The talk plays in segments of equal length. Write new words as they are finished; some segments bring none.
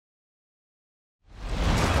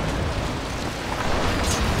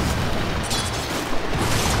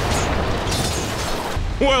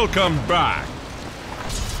Welcome back.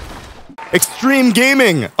 Xtreme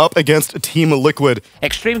Gaming up against Team Liquid.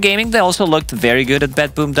 Xtreme Gaming, they also looked very good at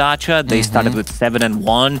Bet Boom Dacha. They started with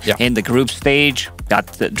 7-1 in the group stage,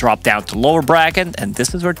 got dropped down to lower bracket, and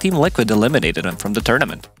this is where Team Liquid eliminated them from the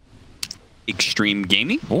tournament. Extreme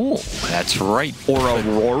Gaming? Oh, that's right. Or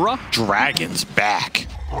Aurora? Dragon's back.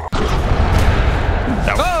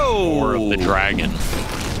 That was War of the Dragon.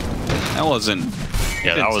 That wasn't...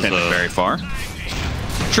 Yeah, that was very far.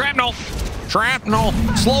 Shrapnel! Shrapnel!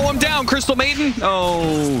 Slow him down, Crystal Maiden!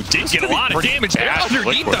 Oh, did get a lot of damage there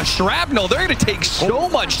underneath the shrapnel. They're going to take so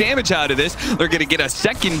much damage out of this. They're going to get a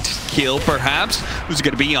second kill, perhaps. Who's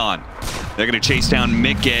going to be on? They're going to chase down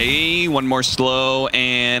MICKE. One more slow,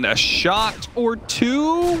 and a shot or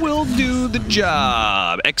two will do the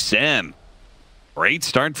job. XM. Great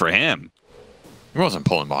start for him. He wasn't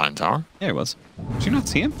pulling behind tower. Yeah, he was. Did you not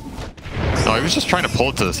see him? No, he was just trying to pull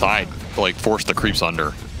it to the side to, like, force the creeps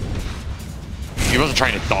under. He wasn't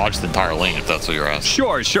trying to dodge the entire lane, if that's what you're asking.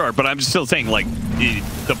 Sure, sure, but I'm still saying, like,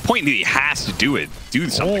 the point that he has to do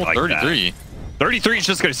something like 33. that. 33 is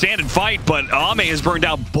just going to stand and fight, but AME has burned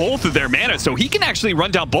out both of their mana, so he can actually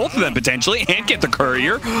run down both of them potentially and get the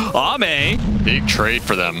courier. AME. Big trade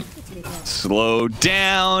for them. Slow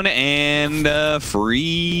down and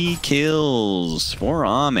free kills for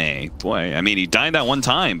AME. Boy, I mean, he died that one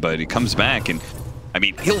time, but he comes back and, I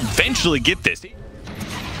mean, he'll eventually get this.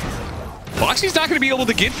 Foxy's not going to be able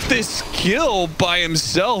to get this kill by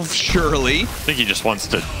himself, surely. I think he just wants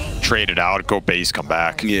to trade it out, go base, come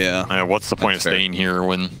back. Yeah. What's the point of staying here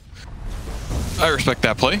when... I respect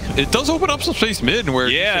that play. It does open up some space mid where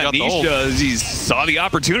Nisha, he saw the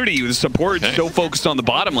opportunity with support so focused on the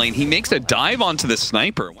bottom lane. He makes a dive onto the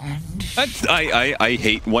sniper. I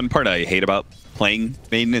hate, one part I hate about playing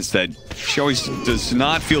Maiden is that she always does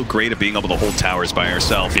not feel great at being able to hold towers by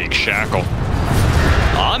herself. Big shackle.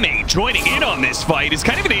 AME joining in on this fight is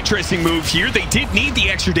kind of an interesting move here. They did need the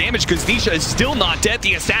extra damage because Nisha is still not dead.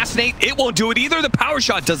 The assassinate, it won't do it either. The power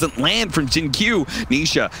shot doesn't land from Jin Q.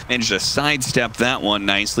 Nisha managed to sidestep that one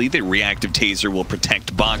nicely. The reactive taser will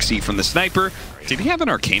protect Boxy from the sniper. Did he have an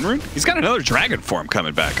arcane rune? He's got another dragon form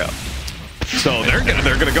coming back up. So they're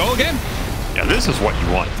gonna go again. Yeah, this is what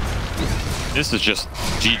you want. This is just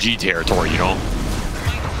GG territory, you know.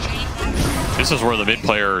 This is where the mid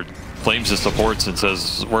player flames his supports and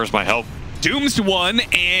says, where's my help? Dooms one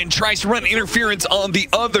and tries to run interference on the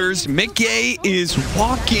others. MICKE is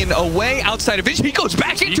walking away outside of vision. He goes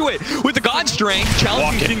back into it with the God Strength,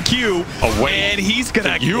 challenging Q away, and he's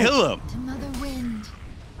gonna kill him.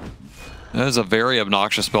 That is a very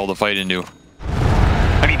obnoxious spell to fight into.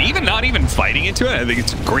 I mean, not even fighting into it, I think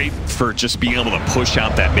it's great for just being able to push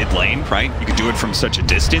out that mid lane, right? You can do it from such a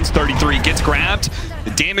distance. 33 gets grabbed.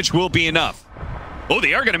 The damage will be enough. Oh,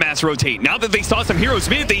 they are going to mass rotate. Now that they saw some heroes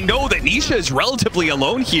mid, they know that Nisha is relatively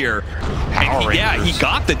alone here. And he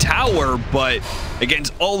got the tower, but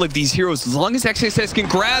against all of these heroes, as long as XSS can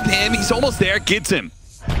grab him, he's almost there, gets him.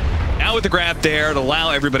 Now with the grab there, to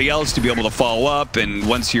allow everybody else to be able to follow up, and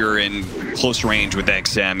once you're in close range with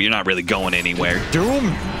XM, you're not really going anywhere. Doom,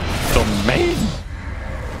 the maiden.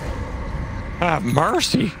 Have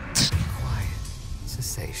mercy.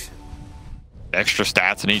 Cessation. Extra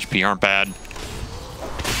stats and HP aren't bad.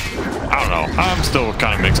 I don't know. I'm still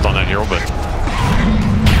kind of mixed on that hero, but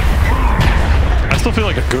I still feel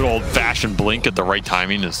like a good old-fashioned blink at the right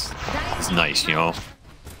timing is nice, you know.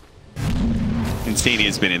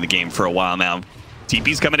 Instania's been in the game for a while now.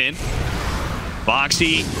 TP's coming in.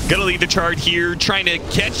 Boxy gonna lead the chart here, trying to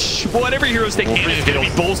catch whatever heroes they can. It's gonna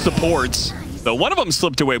be both supports. But one of them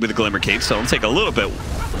slipped away with a Glimmer Cape, so it'll take a little bit.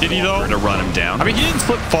 Did he though? To run him down. I mean, he didn't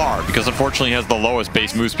slip far because unfortunately he has the lowest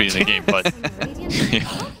base move speed in the game. But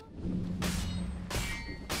yeah.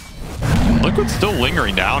 Liquid's still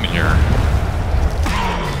lingering down here.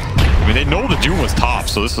 I mean, they know the Doom was top,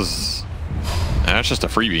 so this is that's just a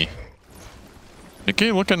freebie.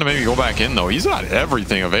 MICKE looking to maybe go back in though. He's got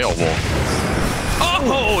everything available.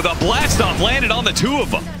 Oh, the blast off landed on the two of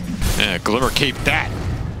them. Yeah, Glimmer Cape that.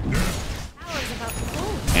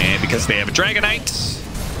 And because they have a Dragonite,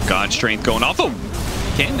 God Strength going off. Oh,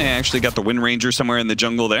 Ken actually got the Wind Ranger somewhere in the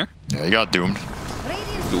jungle there. Yeah, he got doomed.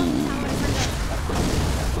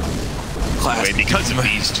 Wait, because of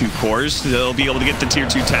these two cores, they'll be able to get the tier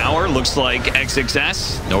 2 tower. Looks like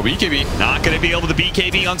XXS. No BKB. Not going to be able to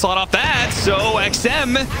BKB onslaught off that. So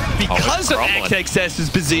XM, because of XXS's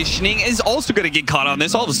positioning, is also going to get caught on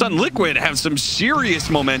this. All of a sudden, Liquid have some serious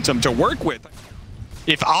momentum to work with.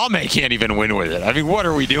 If AME can't even win with it, I mean, what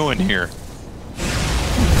are we doing here?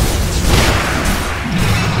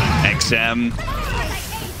 XM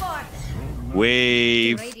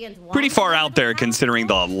way pretty far out there considering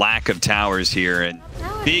the lack of towers here, and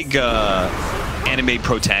big anime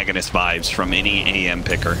protagonist vibes from any AM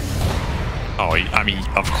picker. Oh, I mean,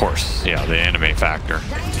 of course. Yeah, the anime factor.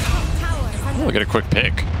 Oh, look at a quick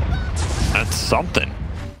pick. That's something.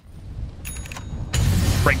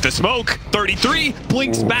 Break the smoke. 33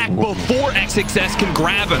 blinks back before XXS can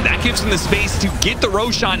grab him. That gives him the space to get the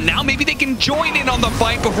Roshan. Now maybe they can join in on the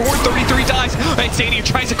fight before 33 dies. And Stadium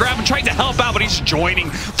tries to grab him, tries to help out, but he's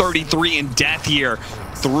joining 33 in death here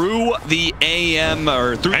through the AM,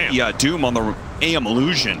 or through the Doom on the AM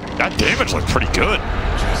illusion. That damage looked pretty good.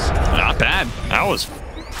 Not bad. That was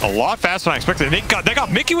a lot faster than I expected. They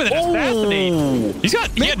got Mickey with an assassinate.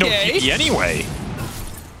 He had no TP anyway.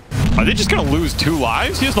 Are they just going to lose 2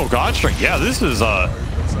 lives? He has no God Strength. Yeah, this is that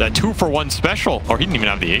 2-for-1 special. Or he didn't even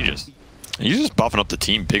have the Aegis. He's just buffing up the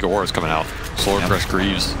team. Big auras coming out. Solar Crest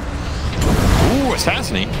Greaves. Ooh,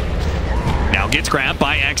 assassinate. Now gets grabbed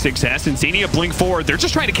by XXS. Insania blink forward. They're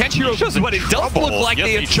just trying to catch heroes, but it does look like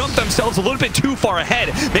they have jumped themselves a little bit too far ahead.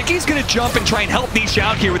 Mickey's going to jump and try and help Niche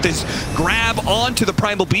out here with this grab onto the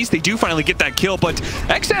Primal Beast. They do finally get that kill, but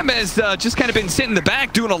XM has just kind of been sitting in the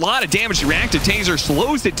back doing a lot of damage. The reactive taser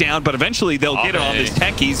slows it down, but eventually they'll get it on his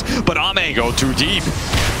techies. But AME go too deep.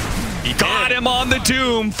 He got him on the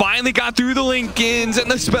Doom. Finally got through the Lincolns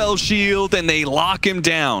and the Spell Shield, and they lock him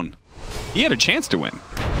down. He had a chance to win.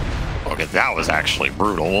 Okay, that was actually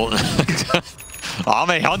brutal.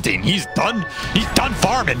 AME hunting. He's done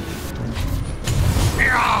farming.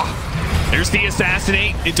 There's the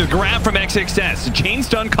assassinate. It's a grab from XXS. Chain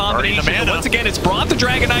stun combination. Once again, it's brought the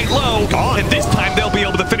Dragon Knight low. And this time they'll be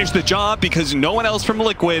able to finish the job because no one else from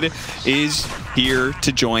Liquid is here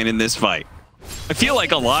to join in this fight. I feel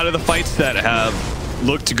like a lot of the fights that have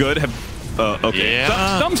looked good have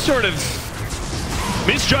some sort of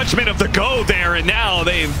misjudgment of the go there, and now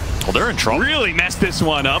they've they're in trouble. Really messed this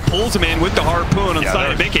one up. Pulls him in with the harpoon on the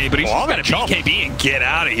side of MICKE, but he's just got to BKB and get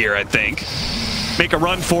out of here, I think. Make a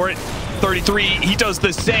run for it. 33, he does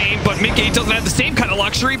the same, but MICKE doesn't have the same kind of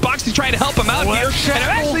luxury. Boxy's trying to help him out here, and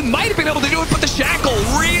actually might have been able to do it, but the shackle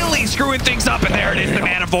really screwing things up, and there it is, the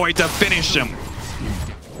Mana Void to finish him.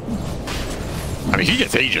 I mean, he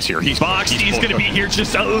gets Aegis here. He's going to be here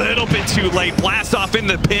just a little bit too late. Blast off in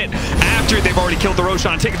the pit after they've already killed the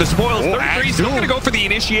Roshan, taking the spoils. 33 still going to go for the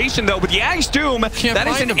initiation, though. With the Axe Doom, that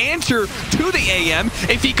is an answer to the AM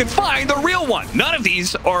if he can find the real one. None of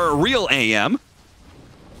these are a real AM.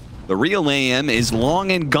 The real AM is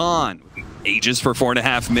long and gone. Aegis for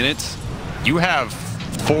 4.5 minutes. You have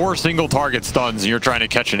 4 single target stuns and you're trying to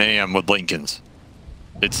catch an AM with Lincolns.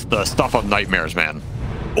 It's the stuff of nightmares, man.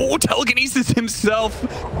 Oh, telekinesis himself.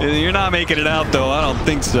 You're not making it out, though. I don't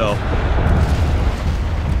think so.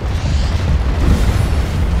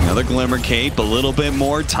 Another Glimmer Cape, a little bit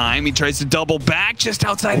more time. He tries to double back just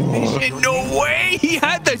outside of mission. No way! He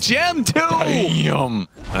had the gem, too! Damn.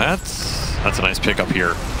 That's a nice pickup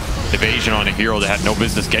here. Evasion on a hero that had no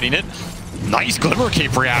business getting it. Nice Glimmer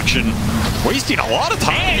Cape reaction. Wasting a lot of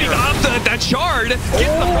time here. Off that shard. Gets the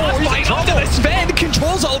frostbite onto the SVEN.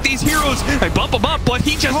 Controls all of these heroes. I bump him up, but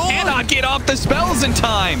he just cannot get off the spells in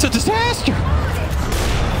time. It's a disaster.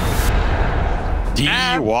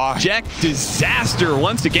 Abject disaster.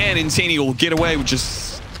 Once again, Insania will get away with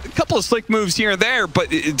just a couple of slick moves here and there,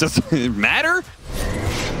 but it doesn't matter.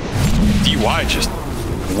 DY just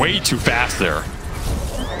way too fast there.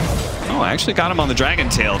 Oh, I actually got him on the Dragon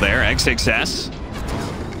Tail there. XXS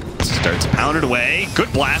starts pounded away.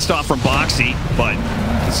 Good blast off from Boxy, but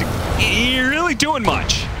is he really doing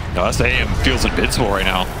much? No, that's AM feels invincible right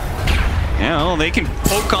now. Yeah, well, they can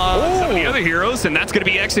poke on some of the other heroes, and that's going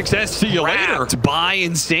to be XXS. See you later. By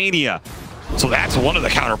Insania. So that's one of the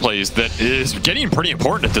counterplays that is getting pretty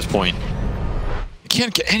important at this point. You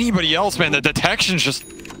can't get anybody else, man. The detection's just...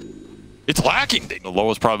 it's lacking. The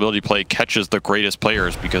lowest probability play catches the greatest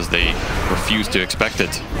players because they refuse to expect it.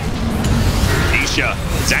 Nisha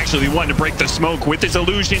is actually the one to break the smoke with his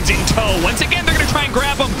illusions in tow. Once again, they're going to try and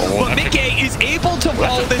grab him, but MICKE is able to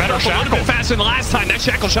follow this up a little bit faster than last time. That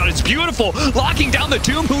shackle shot is beautiful, locking down the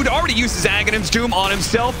Doom, who'd already used his Aghanim's Doom on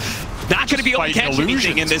himself. Not going to be able to catch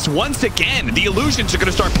anything in this. Once again, the illusions are going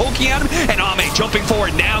to start poking at him, and AME jumping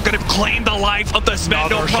forward now, going to claim the life of the SVEN.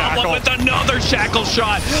 No problem with another shackle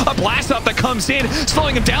shot. A blast off that comes in,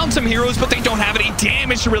 slowing him down some heroes, but they don't have any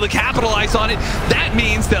damage to really capitalize on it. That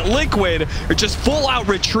means that Liquid are just full out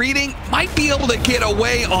retreating. Might be able to get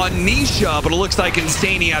away on Nisha, but it looks like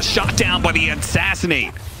Insania shot down by the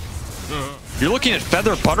Assassinate. You're looking at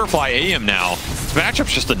Feather Butterfly AM now. This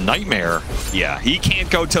matchup's just a nightmare. Yeah, he can't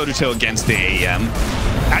go toe-to-toe against the AM.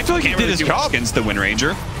 I feel like he did his job against the Wind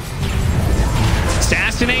Ranger.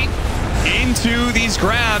 Assassinate into these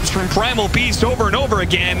grabs from Primal Beast over and over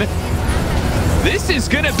again. This is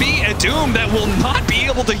going to be a Doom that will not be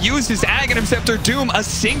able to use his Aghanim Scepter Doom a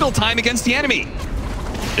single time against the enemy.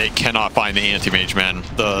 They cannot find the anti-mage, man.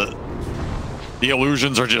 The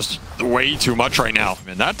illusions are just way too much right now.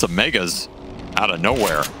 And that's a Megas out of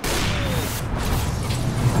nowhere.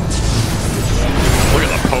 Look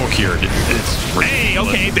at the poke here. It's hey,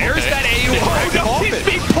 okay, there's that A. Oh, no, he's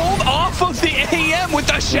being pulled off of the AM with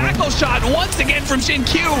the shackle shot once again from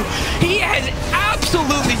Xin-Q. He has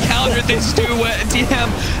absolutely countered this to DM.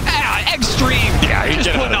 Xtreme. Yeah, he's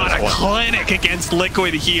just putting on a clinic against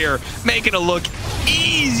Liquid here, making it look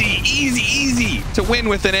easy to win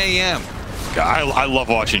with an AM. I love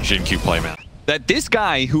watching Xin-Q play, man. That this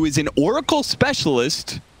guy, who is an Oracle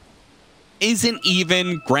specialist, isn't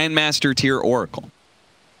even Grandmaster tier Oracle.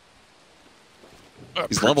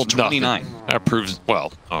 He's level 29. Nothing. That proves,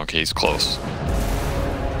 well, okay, he's close.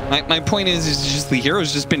 My point is just the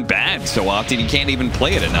hero's just been bad so often he can't even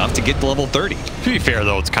play it enough to get to level 30. To be fair,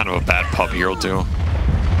 though, it's kind of a bad pub hero, too.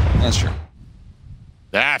 That's true.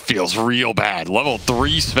 That feels real bad. Level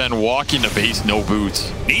 3 SVEN walking to base, no boots.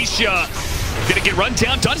 Nisha gonna get run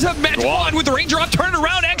down. Does have match one with the rain drop. Turn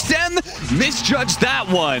around. XM misjudged that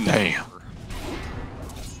one. Damn.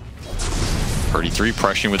 33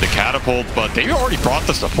 pressuring with the catapult, but they already brought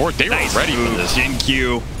the support. They were ready for this.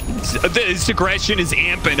 Xin-Q. This aggression is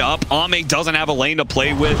amping up. AME doesn't have a lane to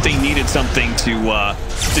play with. They needed something to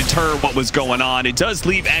deter what was going on. It does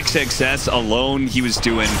leave XXS alone. He was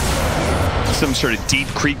doing some sort of deep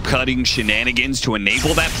creep cutting shenanigans to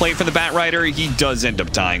enable that play for the Batrider. He does end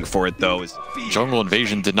up dying for it, though. Jungle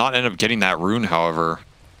Invasion did not end up getting that rune, however.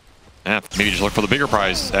 Yeah, maybe just look for the bigger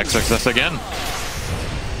prize. XXS again.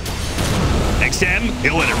 XM,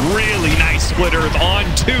 he'll let a really nice split earth on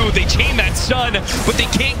two. They chain that stun, but they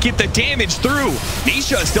can't get the damage through.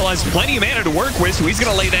 Nisha still has plenty of mana to work with, so he's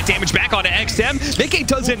going to lay that damage back onto XM. MICKE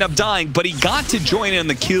does end up dying, but he got to join in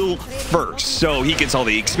the kill first. So he gets all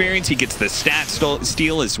the experience, he gets the stat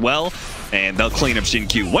steal as well, and they'll clean up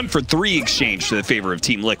Xin-Q. 1 for 3 exchange to the favor of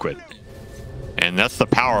Team Liquid. And that's the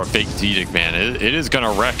power of Fake Edict, man. It is going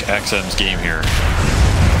to wreck XM's game here.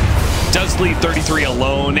 Does leave 33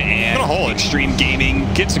 alone, and Xtreme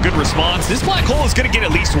Gaming gets a good response. This black hole is going to get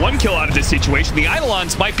at least 1 kill out of this situation. The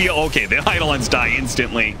Eidolons might be okay. The Eidolons die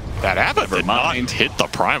instantly. That happened. Did not hit the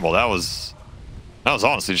primal. That was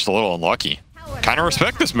honestly just a little unlucky. Kind of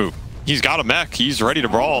respect this move. He's got a mech. He's ready to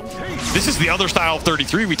brawl. This is the other style of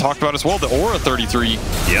 33 we talked about as well. The Aura 33.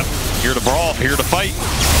 Yep. Here to brawl. Here to fight.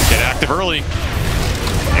 Get active early.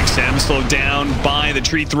 XM slowed down by the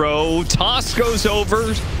tree throw. Toss goes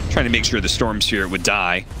over, trying to make sure the Storm Spirit would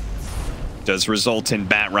die. Does result in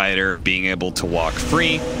Batrider being able to walk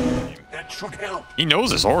free. He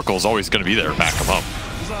knows his Oracle is always going to be there to back him up.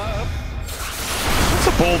 That's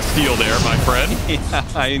a bold steal there, my friend. Yeah,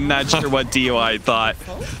 I'm not sure what DOI thought.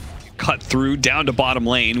 Cut through down to bottom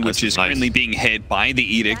lane, which is currently being hit by the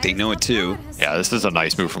Edict. They know it too. Yeah, this is a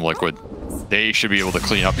nice move from Liquid. They should be able to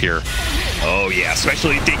clean up here. Oh yeah,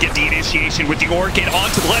 especially if they get the initiation with the Orchid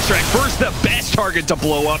onto the left track. First, the best target to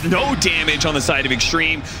blow up. No damage on the side of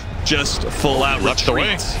Xtreme. Just full out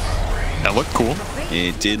retreats. That looked cool.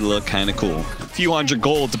 It did look kind of cool. A few hundred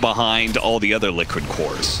gold behind all the other Liquid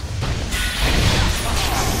cores.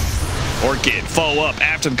 Orchid follow up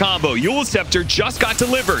after the combo. Yule Scepter just got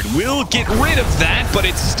delivered. Will get rid of that, but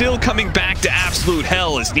it's still coming back to absolute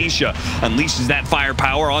hell as Nisha unleashes that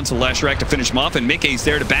firepower onto Leshrac to finish him off, and MICKE's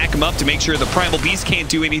there to back him up to make sure the Primal Beast can't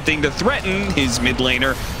do anything to threaten his mid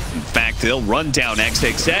laner. In fact, they'll run down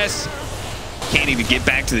XXS. Can't even get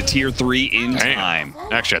back to the tier 3 in time.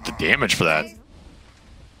 Actually, had the damage for that.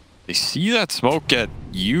 They see that smoke get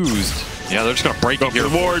used. Yeah, they're just going to break it here.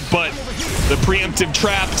 Ward, but the preemptive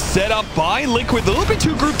trap set up by Liquid. A little bit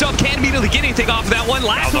too grouped up. Can't immediately get anything off of that one.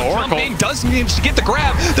 Last one jumping. Does manage to get the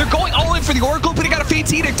grab. They're going all in for the Oracle, but he got a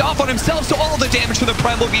Fate's Edict off on himself, so all the damage for the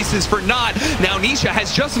Primal Beast is for naught. Now Nisha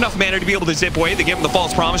has just enough mana to be able to zip away. They give him the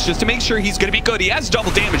false promise just to make sure he's going to be good. He has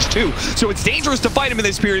double damage too, so it's dangerous to fight him in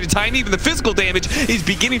this period of time. Even the physical damage is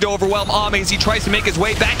beginning to overwhelm AME as he tries to make his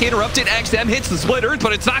way back. Interrupted. XM hits the split earth,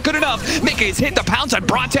 but it's not good enough. MICKE has hit the pounce and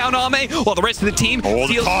brought down AME, while the rest of the team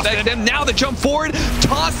steals them. Now the jump forward,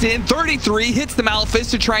 toss in, 33, hits the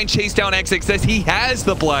Malefist to try and chase down XXS. He has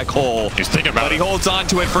the black hole. He's thinking about it. But he holds on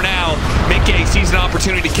to it for now. MICKE sees an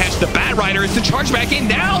opportunity to catch the Batrider. It's the charge back in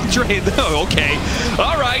now. Oh, okay.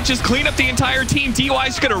 All right, just clean up the entire team.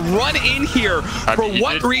 DOI's going to run in here. For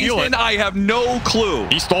what reason, I have no clue.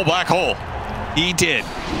 He stole black hole. He did.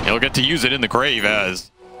 He'll get to use it in the grave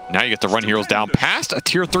as now you get to run heroes down past a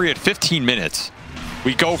tier 3 at 15 minutes.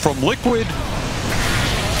 We go from Liquid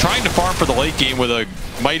trying to farm for the late game with a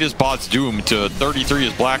Midas Bot's Doom to 33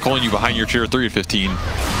 is black holing you behind your tier 3 at 15.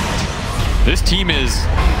 This team is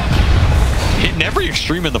hitting every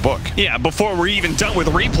extreme in the book. Yeah, before we're even done with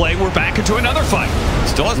replay, we're back into another fight.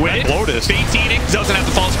 Still has Mad Lotus. Fate's Edict doesn't have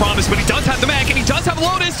the false promise, but he does have the mech, and he does have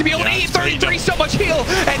Lotus to be able to eat 33, so much heal.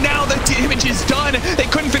 And now the damage is done. They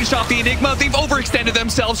couldn't finish off the Enigma. They've overextended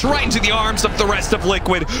themselves right into the arms of the rest of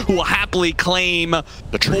Liquid, who will happily claim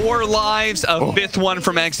the 4 lives. A fifth one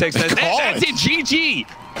from XX. That's it, GG.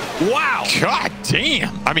 Wow. God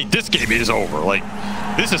damn. I mean, this game is over. Like,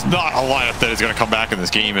 this is not a lineup that is going to come back in this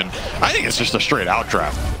game, and I think it's just a straight out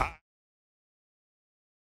draft.